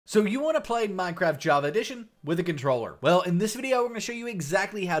So you want to play Minecraft Java Edition with a controller? Well, in this video, we're going to show you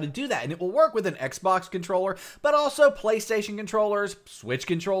exactly how to do that, and it will work with an Xbox controller, but also PlayStation controllers, Switch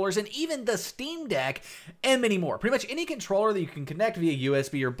controllers, and even the Steam Deck, and many more. Pretty much any controller that you can connect via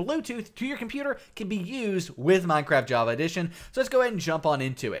USB or Bluetooth to your computer can be used with Minecraft Java Edition. So let's go ahead and jump on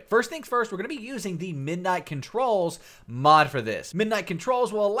into it. First things first, we're going to be using the Midnight Controls mod for this. Midnight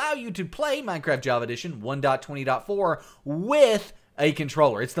Controls will allow you to play Minecraft Java Edition 1.20.4 with a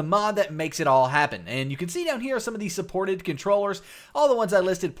controller. It's the mod that makes it all happen. And you can see down here some of these supported controllers, all the ones I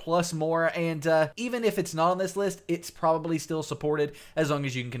listed plus more. And even if it's not on this list, it's probably still supported as long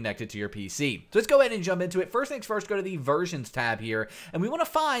as you can connect it to your PC. So let's go ahead and jump into it. First things first, go to the versions tab here, and we want to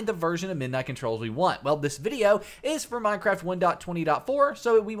find the version of Midnight Controls we want. Well, this video is for Minecraft 1.20.4,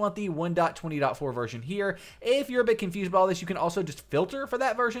 so we want the 1.20.4 version here. If you're a bit confused about all this, you can also just filter for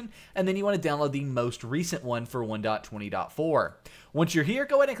that version, and then you want to download the most recent one for 1.20.4. Once you're here,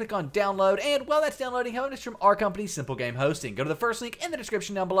 go ahead and click on download, and while that's downloading, however, it's from our company, SimpleGameHosting. Go to the first link in the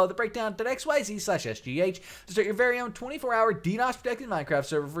description down below, the breakdown.xyz/SGH, to start your very own 24-hour DDoS Protected Minecraft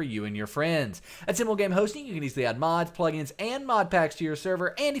server for you and your friends. At SimpleGameHosting, you can easily add mods, plugins, and mod packs to your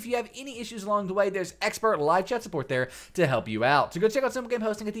server, and if you have any issues along the way, there's expert live chat support there to help you out. So go check out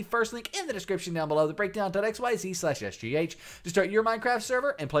SimpleGameHosting at the first link in the description down below, the breakdown.xyz/SGH, to start your Minecraft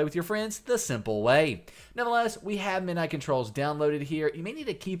server and play with your friends the simple way. Nevertheless, we have Midnight Controls downloaded here. You may need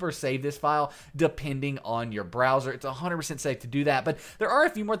to keep or save this file depending on your browser. It's 100% safe to do that, but there are a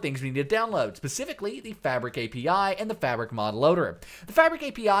few more things we need to download, specifically the Fabric API and the Fabric mod loader. The Fabric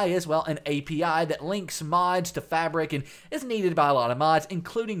API is, well, an API that links mods to Fabric and is needed by a lot of mods,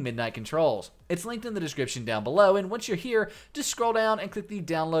 including Midnight Controls. It's linked in the description down below, and once you're here, just scroll down and click the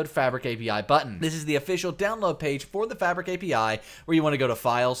Download Fabric API button. This is the official download page for the Fabric API, where you want to go to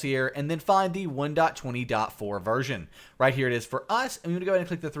Files here, and then find the 1.20.4 version. Right here it is for us, and we want to go ahead and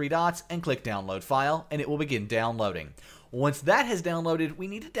click the three dots and click Download File, and it will begin downloading. Once that has downloaded, we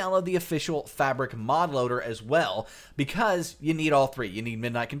need to download the official Fabric mod loader as well, because you need all three. You need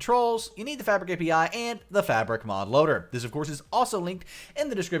Midnight Controls, you need the Fabric API, and the Fabric mod loader. This, of course, is also linked in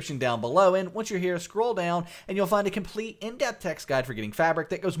the description down below, and once you're here, scroll down, and you'll find a complete in-depth text guide for getting Fabric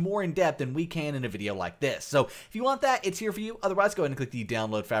that goes more in-depth than we can in a video like this. So if you want that, it's here for you. Otherwise, go ahead and click the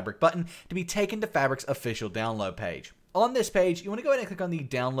Download Fabric button to be taken to Fabric's official download page. On this page, you want to go ahead and click on the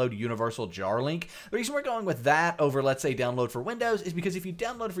Download Universal Jar link. The reason we're going with that over, let's say, Download for Windows is because if you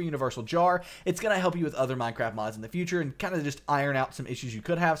download for Universal Jar, it's going to help you with other Minecraft mods in the future and kind of just iron out some issues you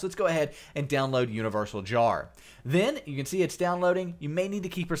could have. So let's go ahead and download Universal Jar. Then you can see it's downloading. You may need to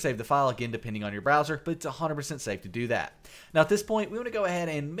keep or save the file, again, depending on your browser, but it's 100% safe to do that. Now, at this point, we want to go ahead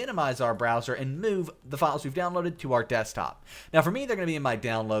and minimize our browser and move the files we've downloaded to our desktop. Now, for me, they're going to be in my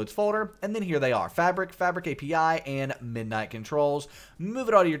Downloads folder, and then here they are: Fabric, Fabric API, and Midnight Controls. Move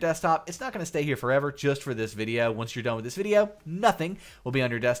it all to your desktop. It's not going to stay here forever, just for this video. Once you're done with this video, nothing will be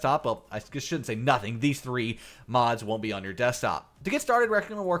on your desktop. Well, I shouldn't say nothing. These three mods won't be on your desktop. To get started, we're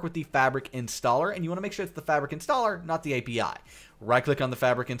actually going to work with the Fabric installer, and you want to make sure it's the Fabric installer, not the API. Right-click on the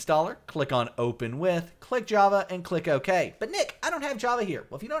Fabric installer, click on Open With, click Java, and click OK. But Nick, I don't have Java here.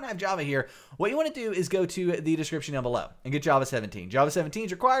 Well, if you don't have Java here, what you want to do is go to the description down below and get Java 17. Java 17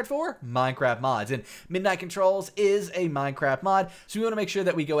 is required for Minecraft mods, and Midnight Controls is a Minecraft mod, so we want to make sure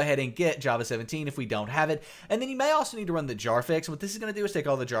that we go ahead and get Java 17 if we don't have it. And then you may also need to run the jar fix. What this is going to do is take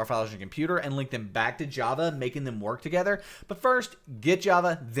all the jar files on your computer and link them back to Java, making them work together. But first, get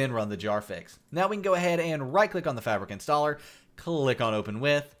Java, then run the jar fix. Now we can go ahead and right-click on the Fabric installer, click on Open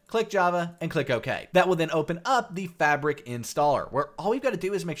With, click Java, and click OK. That will then open up the Fabric installer, where all we've got to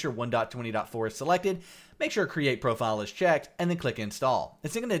do is make sure 1.20.4 is selected, make sure Create Profile is checked, and then click Install.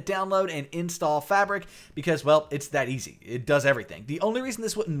 It's going to download and install Fabric because, well, it's that easy. It does everything. The only reason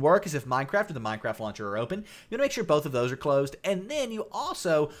this wouldn't work is if Minecraft or the Minecraft launcher are open. You want to make sure both of those are closed, and then you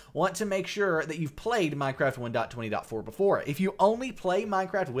also want to make sure that you've played Minecraft 1.20.4 before. If you only play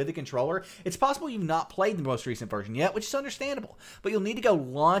Minecraft with a controller, it's possible you've not played the most recent version yet, which is understandable, but you'll need to go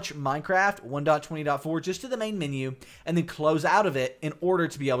launch Minecraft 1.20.4 just to the main menu and then close out of it in order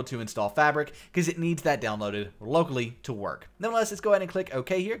to be able to install Fabric, because it needs that downloaded locally to work. Nevertheless, let's go ahead and click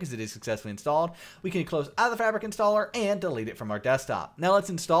OK here because it is successfully installed. We can close out of the Fabric installer and delete it from our desktop. Now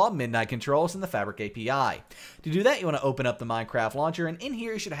let's install Midnight Controls in the Fabric API. To do that, you want to open up the Minecraft launcher, and in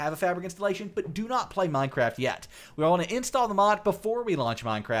here you should have a Fabric installation, but do not play Minecraft yet. We want to install the mod before we launch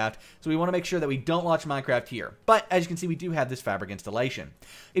Minecraft, so we want to make sure that we don't launch Minecraft here. But as you can see, we do have this Fabric installation.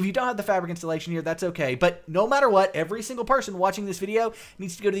 If you don't have the fabric installation here, that's okay, but no matter what, every single person watching this video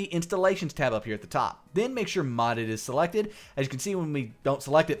needs to go to the installations tab up here at the top. Then make sure modded is selected. As you can see, when we don't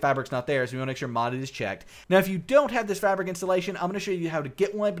select it, fabric's not there, so we want to make sure modded is checked. Now, if you don't have this fabric installation, I'm going to show you how to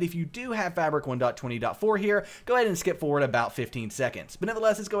get one, but if you do have fabric 1.20.4 here, go ahead and skip forward about 15 seconds. But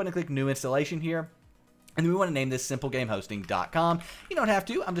nevertheless, let's go ahead and click new installation here. And then we want to name this SimpleGameHosting.com. You don't have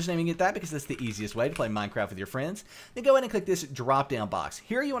to. I'm just naming it that because that's the easiest way to play Minecraft with your friends. Then go ahead and click this drop-down box.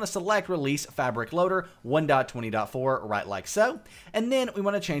 Here you want to select Release Fabric Loader 1.20.4, right like so. And then we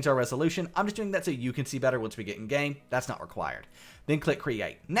want to change our resolution. I'm just doing that so you can see better once we get in game. That's not required. Then click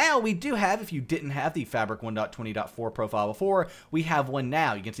Create. Now we do have, if you didn't have the Fabric 1.20.4 profile before, we have one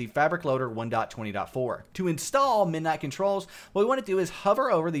now. You can see Fabric Loader 1.20.4. To install Midnight Controls, what we want to do is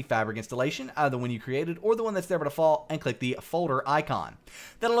hover over the Fabric installation, either the one you created or the one that's there by default, and click the folder icon.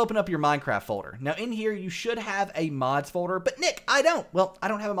 That'll open up your Minecraft folder. Now in here, you should have a mods folder, but Nick, I don't. Well, I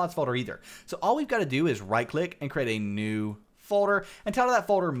don't have a mods folder either. So all we've got to do is right click and create a new folder and title that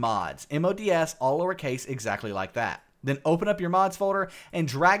folder Mods, M-O-D-S, all lowercase, exactly like that. Then open up your mods folder and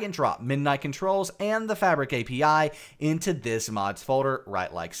drag and drop Midnight Controls and the Fabric API into this mods folder,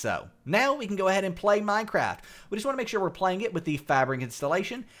 right like so. Now we can go ahead and play Minecraft. We just want to make sure we're playing it with the Fabric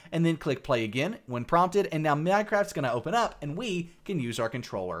installation, and then click play again when prompted, and now Minecraft's going to open up and we can use our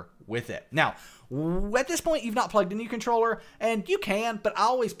controller with it. Now, at this point, you've not plugged in your controller, and you can, but I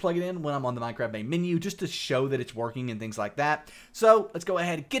always plug it in when I'm on the Minecraft main menu just to show that it's working and things like that. So let's go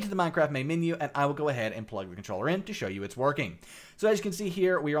ahead and get to the Minecraft main menu, and I will go ahead and plug the controller in to show you it's working. So as you can see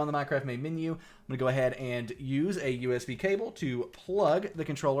here, we are on the Minecraft main menu. I'm going to go ahead and use a USB cable to plug the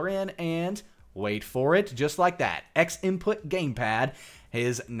controller in, and wait for it, just like that. X input gamepad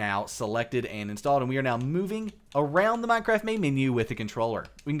is now selected and installed, and we are now moving around the Minecraft main menu with the controller.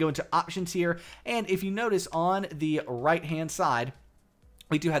 We can go into options here, and if you notice on the right hand side,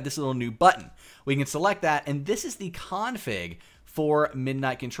 we do have this little new button. We can select that, and this is the config for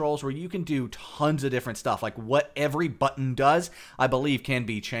Midnight Controls, where you can do tons of different stuff. Like what every button does, I believe, can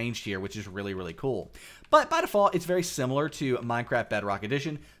be changed here, which is really, really cool. But by default, it's very similar to Minecraft Bedrock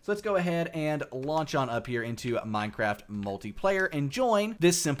Edition. So let's go ahead and launch on up here into Minecraft Multiplayer and join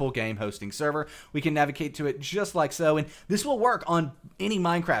this Simple Game Hosting server. We can navigate to it just like so, and this will work on any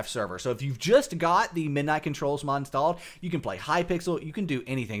Minecraft server. So if you've just got the Midnight Controls mod installed, you can play Hypixel, you can do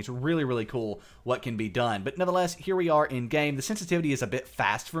anything. It's really, really cool what can be done. But nevertheless, here we are in game. The sensitivity is a bit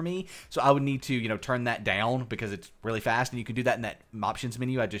fast for me, so I would need to, turn that down because it's really fast, and you can do that in that options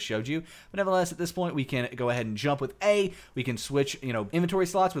menu I just showed you. But nevertheless, at this point, we can go ahead and jump with A. We can switch, inventory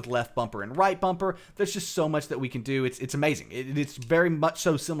slots with left bumper and right bumper. There's just so much that we can do. It's amazing. It's very much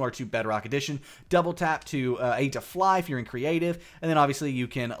so similar to Bedrock Edition. Double tap to A to fly if you're in creative, and then obviously you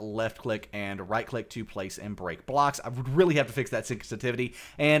can left click and right click to place and break blocks. I would really have to fix that sensitivity,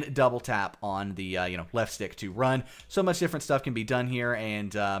 and double tap on the left stick to run. So much different stuff can be done here,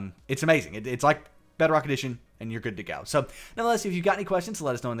 and it's amazing. It's like Bedrock Edition, and you're good to go. So, nonetheless, if you've got any questions,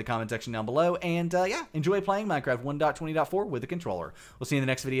 let us know in the comment section down below. And, yeah, enjoy playing Minecraft 1.20.4 with a controller. We'll see you in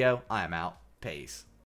the next video. I am out. Peace.